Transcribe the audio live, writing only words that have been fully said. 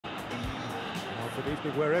Good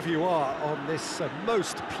evening wherever you are on this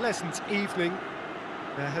most pleasant evening.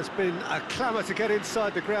 There has been a clamour to get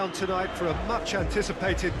inside the ground tonight for a much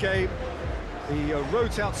anticipated game. The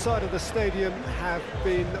roads outside of the stadium have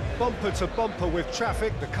been bumper to bumper with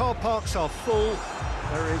traffic. The car parks are full.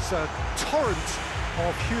 There is a torrent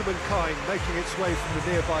of humankind making its way from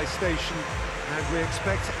the nearby station, and we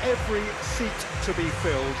expect every seat to be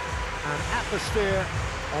filled. An atmosphere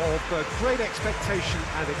of great expectation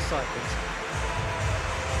and excitement.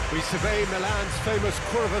 We survey Milan's famous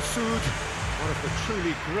Curva Sud, one of the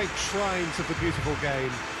truly great shrines of the beautiful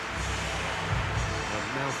game.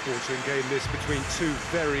 A mouth-watering game this between two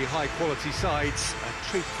very high-quality sides. A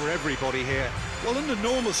treat for everybody here. Well, under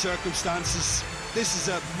normal circumstances, this is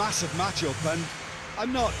a massive matchup, and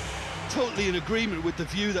I'm not totally in agreement with the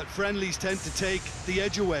view that friendlies tend to take the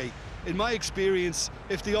edge away. In my experience,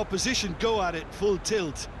 if the opposition go at it full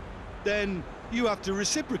tilt, then you have to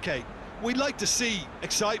reciprocate. We'd like to see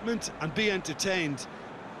excitement and be entertained,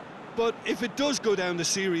 but if it does go down the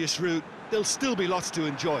serious route, there'll still be lots to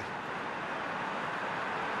enjoy.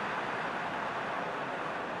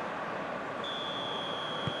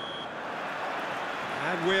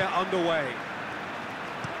 And we're underway.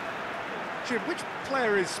 Jim, which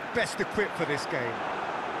player is best equipped for this game?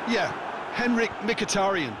 Yeah, Henrik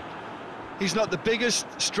Mkhitaryan. He's not the biggest,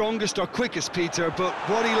 strongest or quickest, Peter, but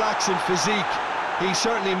what he lacks in physique, he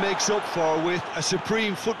certainly makes up for with a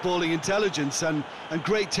supreme footballing intelligence and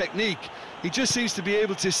great technique. He just seems to be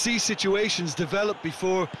able to see situations develop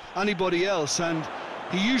before anybody else, and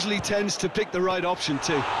he usually tends to pick the right option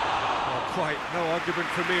too. Not quite, no argument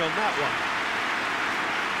for me on that one.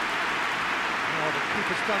 Oh, the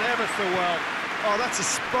keeper's done ever so well. Oh, that's a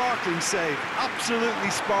sparkling save,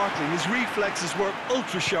 absolutely sparkling. His reflexes were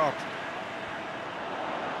ultra sharp.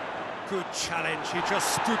 Good challenge, he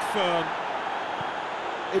just stood firm.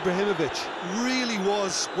 Ibrahimovic really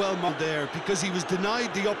was well marked there because he was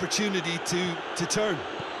denied the opportunity to turn.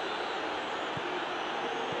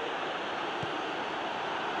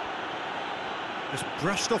 Just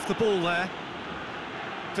brushed off the ball there.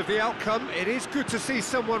 To the outcome, it is good to see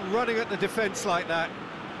someone running at the defence like that.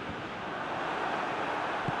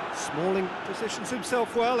 Smalling positions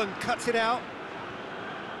himself well and cuts it out.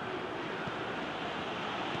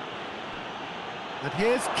 And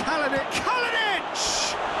here's Kalinic.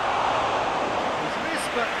 He's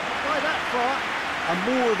missed, but not by that far. A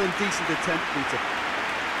more than decent attempt, Peter.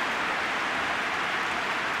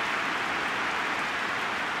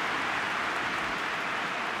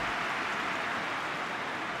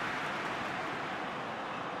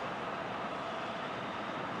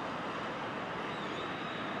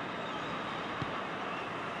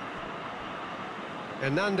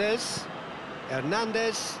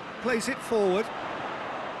 Hernandez plays it forward.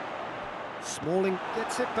 Smalling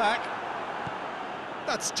gets it back.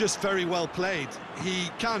 That's just very well played. He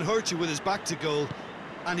can hurt you with his back to goal,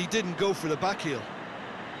 and he didn't go for the back heel.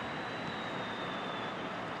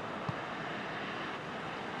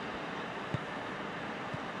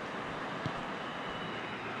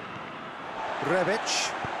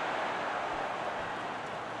 Rebic.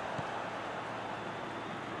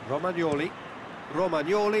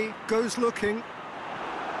 Romagnoli goes looking.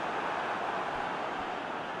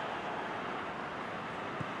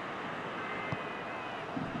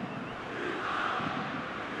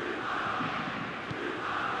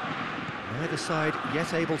 Neither side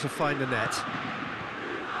yet able to find the net.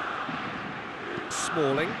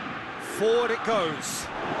 Smalling, forward it goes.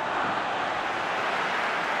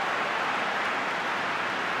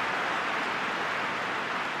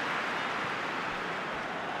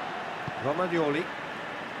 Romagnoli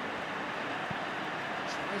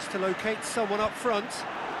tries to locate someone up front.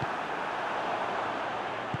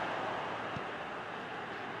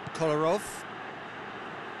 Kolarov.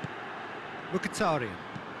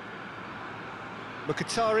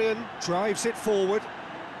 Mkhitaryan drives it forward.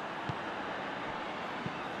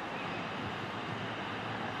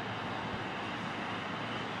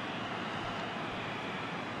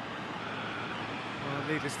 Well,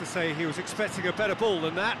 needless to say, he was expecting a better ball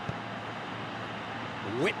than that.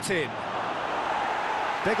 Whipped in.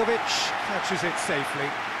 Begovic catches it safely.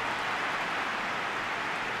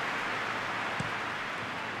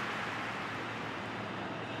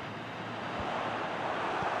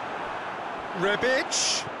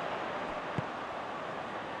 Rebic.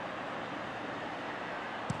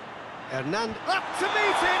 Hernandez up to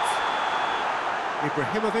meet it!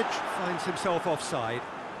 Ibrahimovic finds himself offside.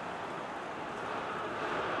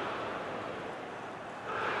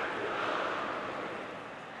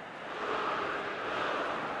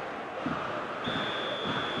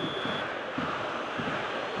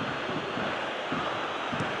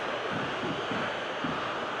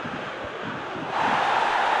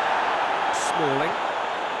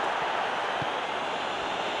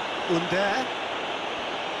 Under.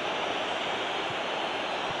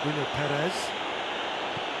 Bruno Perez.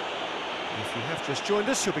 If you have just joined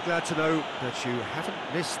us, you'll be glad to know that you haven't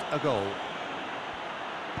missed a goal.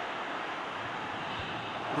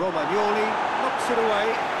 Romagnoli knocks it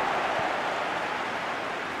away.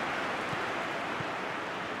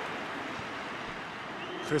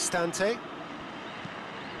 Cristante.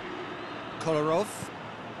 Kolarov.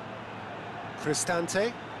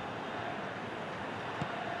 Cristante.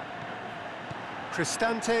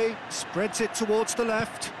 Cristante spreads it towards the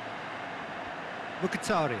left.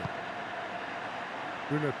 Mkhitaryan.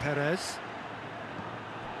 Bruno Perez.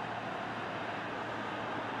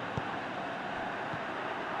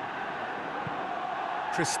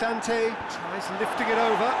 Cristante tries lifting it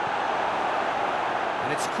over.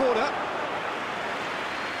 And it's a corner.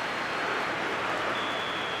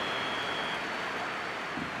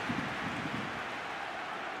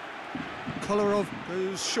 Kolarov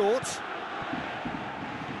goes short.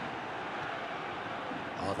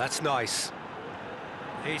 Oh, that's nice.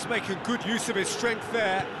 He's making good use of his strength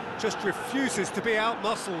there, just refuses to be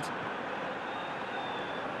out-muscled.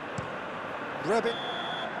 Rebic.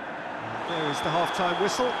 There is the half-time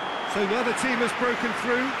whistle. So now the team has broken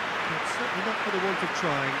through, but certainly not for the want of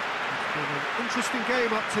trying. It's been an interesting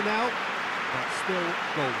game up to now, but still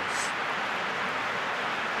goals.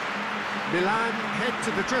 Milan head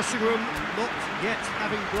to the dressing room, not yet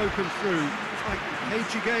having broken through. Tight,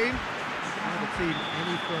 cagey game. Neither team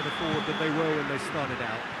any further forward than they were when they started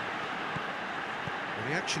out. Well,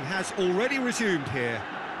 the action has already resumed here.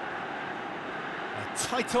 A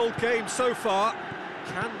tight old game so far.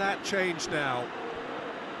 Can that change now?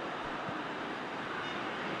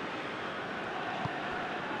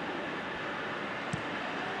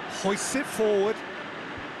 Hoists it forward.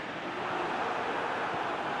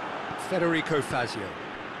 Federico Fazio.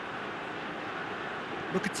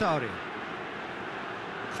 Mkhitaryan.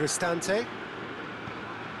 Cristante.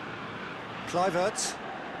 Kluivert.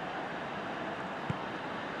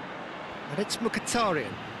 And it's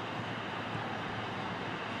Mkhitaryan.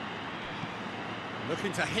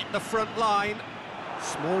 Looking to hit the front line.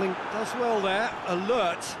 Smalling does well there.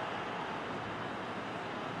 Alert.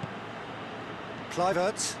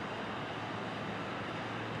 Kluivert.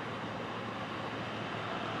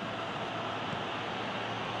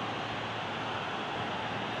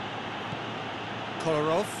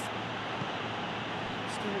 Kolarov.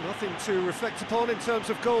 Still nothing to reflect upon in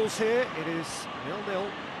terms of goals here. It is 0-0.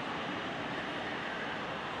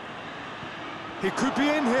 He could be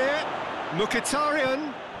in here.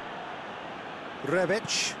 Mkhitaryan.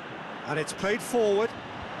 Rebic. And it's played forward.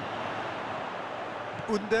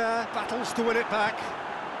 Under battles to win it back.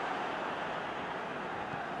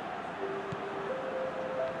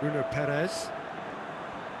 Bruno Perez.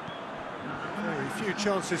 Very few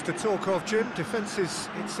chances to talk of, Jim. Defence is,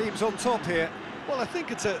 it seems, on top here. Well, I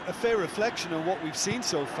think it's a fair reflection on what we've seen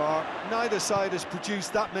so far. Neither side has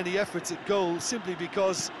produced that many efforts at goal simply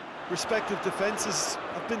because respective defences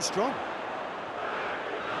have been strong.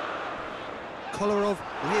 Kolarov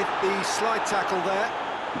with the slide tackle there.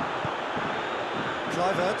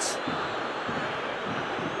 Kluivert.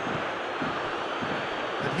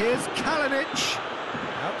 And here's Kalinic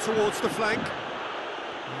out towards the flank.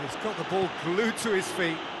 He's got the ball glued to his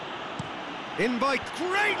feet. In by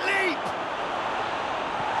great leap!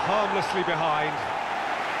 Harmlessly behind.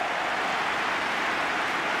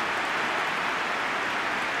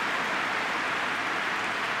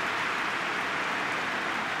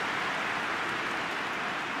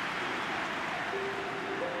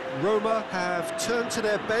 Roma have turned to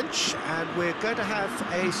their bench and we're going to have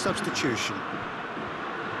a substitution.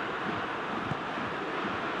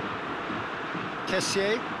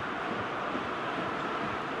 Kessié.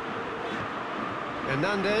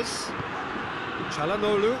 Hernandez.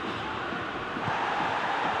 Çalhanoğlu.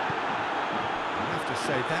 I have to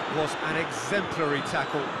say, that was an exemplary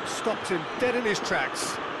tackle. Stopped him dead in his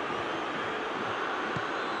tracks.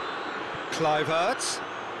 Kluivert.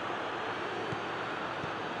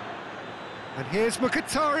 And here's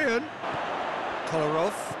Mkhitaryan.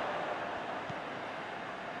 Kolarov.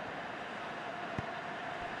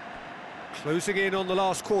 Closing in on the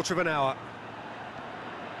last quarter of an hour.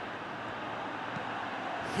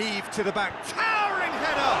 Heave to the back, towering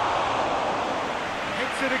header!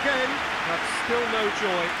 Hits it again, but still no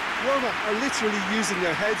joy. Roma are literally using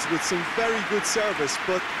their heads with some very good service,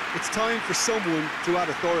 but it's time for someone to add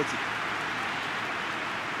authority.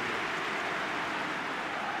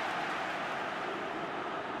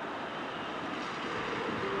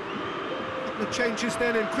 Couple of changes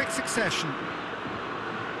then in quick succession.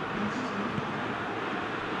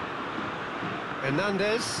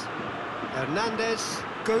 Hernandez. Hernandez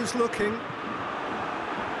goes looking.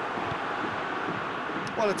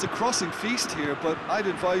 Well, it's a crossing feast here, but I'd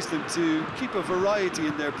advise them to keep a variety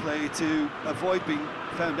in their play to avoid being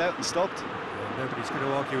found out and stopped. Well, nobody's going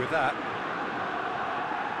to argue with that.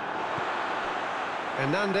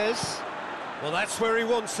 Hernandez. Well, that's where he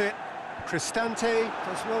wants it. Cristante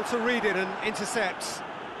does well to read it and intercepts.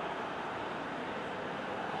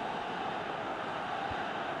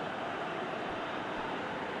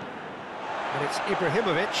 And it's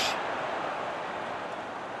Ibrahimovic.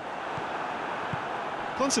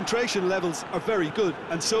 Concentration levels are very good,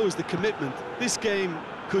 and so is the commitment. This game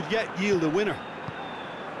could yet yield a winner.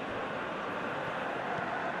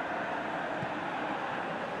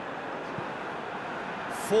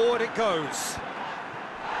 Forward it goes.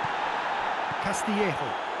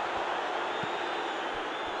 Castillejo.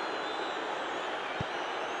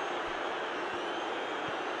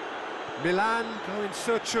 Milan go in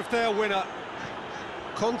search of their winner.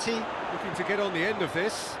 Conti looking to get on the end of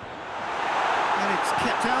this. And it's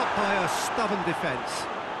kept out by a stubborn defence.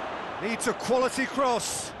 Needs a quality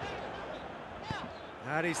cross.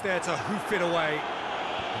 And he's there to hoof it away.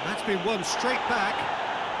 And that's been won straight back.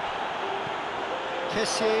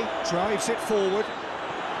 Kessié drives it forward.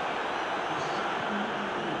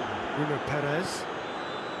 Bruno Perez.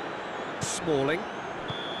 Smalling.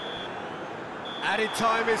 Added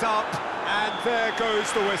time is up, and there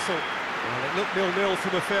goes the whistle. Well, it looked 0-0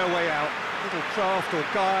 from a fair way out. Little craft or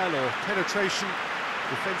guile or penetration.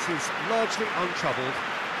 Defence is largely untroubled.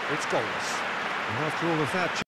 It's goalless. And after all of that...